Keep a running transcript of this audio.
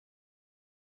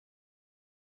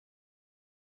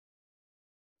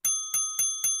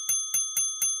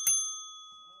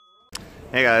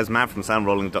Hey guys, Matt from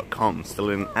Soundrolling.com. Still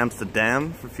in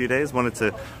Amsterdam for a few days. Wanted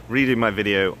to redo my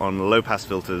video on low-pass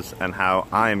filters and how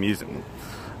I am using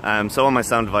them. So on my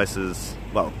sound devices,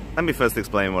 well, let me first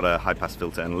explain what a high-pass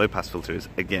filter and low-pass filter is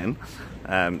again,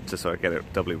 just so I get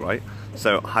it doubly right.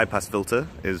 So high-pass filter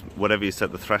is whatever you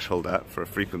set the threshold at for a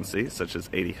frequency, such as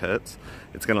 80 Hertz.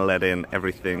 It's going to let in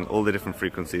everything, all the different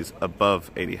frequencies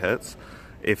above 80 Hertz.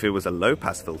 If it was a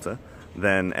low-pass filter,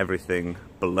 then everything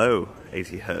below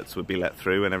 80 Hertz would be let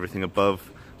through and everything above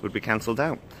would be cancelled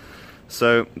out.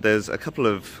 So there's a couple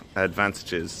of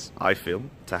advantages, I feel,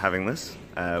 to having this.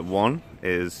 One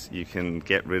is you can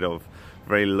get rid of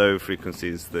very low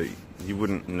frequencies that you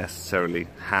wouldn't necessarily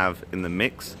have in the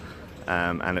mix,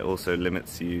 and it also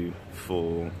limits you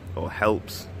for, or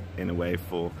helps in a way,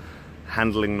 for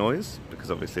handling noise, because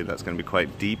obviously that's going to be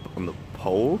quite deep on the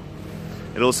pole.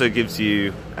 It also gives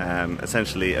you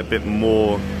essentially a bit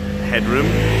more headroom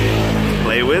to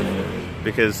play with,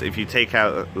 because if you take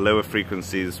out lower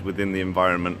frequencies within the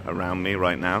environment around me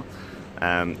right now,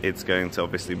 it's going to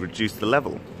obviously reduce the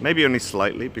level. Maybe only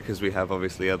slightly, because we have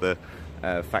obviously other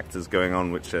factors going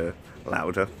on which are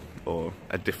louder or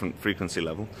a different frequency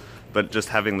level. But just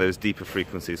having those deeper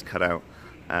frequencies cut out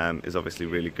is obviously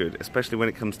really good, especially when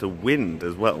it comes to wind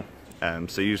as well.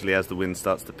 So usually as the wind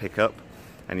starts to pick up,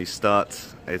 and it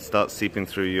starts seeping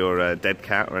through your dead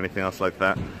cat or anything else like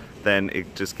that, then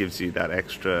it just gives you that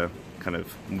extra kind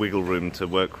of wiggle room to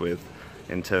work with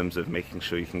in terms of making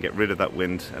sure you can get rid of that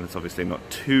wind, and it's obviously not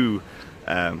too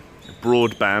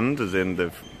broadband, as in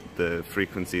the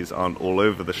frequencies aren't all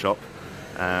over the shop.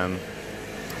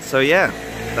 So yeah,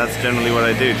 that's generally what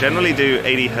I do. Generally do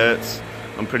 80 Hertz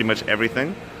on pretty much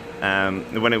everything.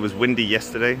 When it was windy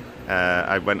yesterday,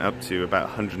 I went up to about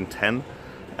 110.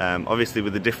 Obviously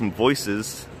with the different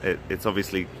voices, it's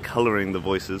obviously colouring the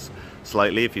voices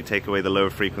slightly if you take away the lower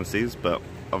frequencies, but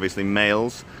obviously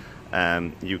males,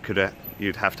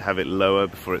 you'd have to have it lower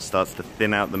before it starts to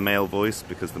thin out the male voice,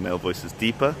 because the male voice is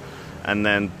deeper, and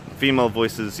then female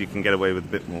voices you can get away with a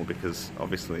bit more because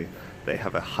obviously they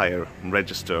have a higher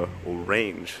register or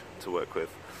range to work with.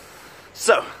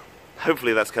 So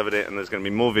hopefully that's covered it, and there's going to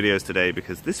be more videos today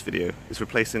because this video is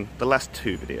replacing the last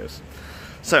two videos.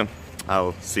 So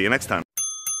I'll see you next time.